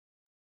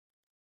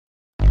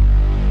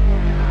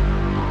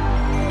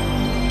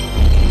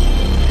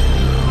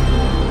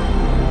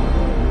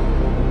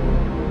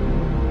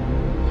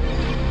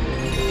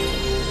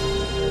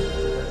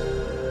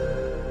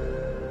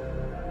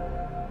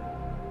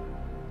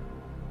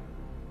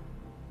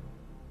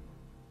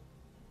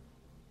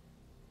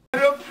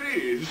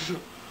please.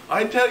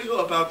 I tell you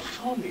about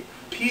Sony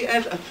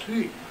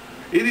PS3.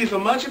 It is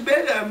much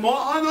better and more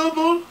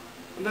honorable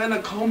than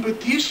a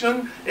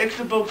competition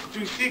Xbox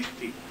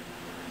 360.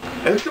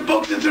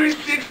 Xbox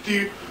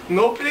 360,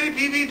 no play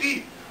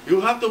DVD.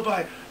 You have to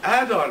buy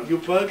add-on. You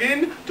plug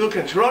in to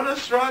controller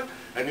slot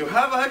and you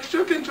have an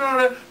extra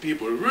controller.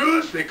 People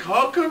rules, they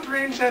call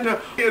complaint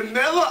center. You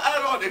never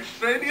add on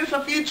extraneous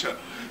feature.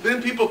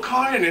 Then people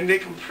call in and they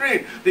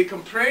complain. They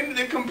complain.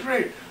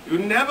 You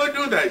never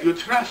do that. You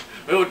trust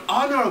an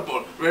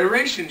honorable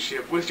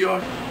relationship with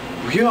your...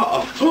 We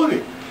are a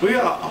Sony. We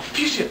are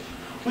efficient.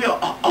 We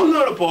are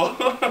honorable.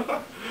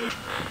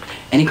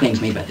 Any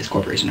claims made by this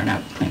corporation are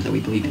not claims that we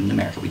believe in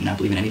America. We do not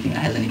believe in anything that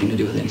has anything to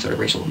do with any sort of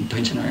racial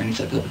tension or any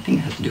sort of thing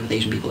that has to do with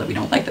Asian people, that we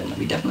don't like them.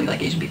 We definitely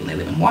like Asian people. They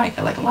live in Hawaii.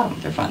 I like a lot of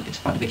them. They're fun. It's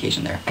fun to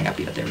vacation there. I got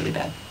beat up there really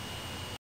bad.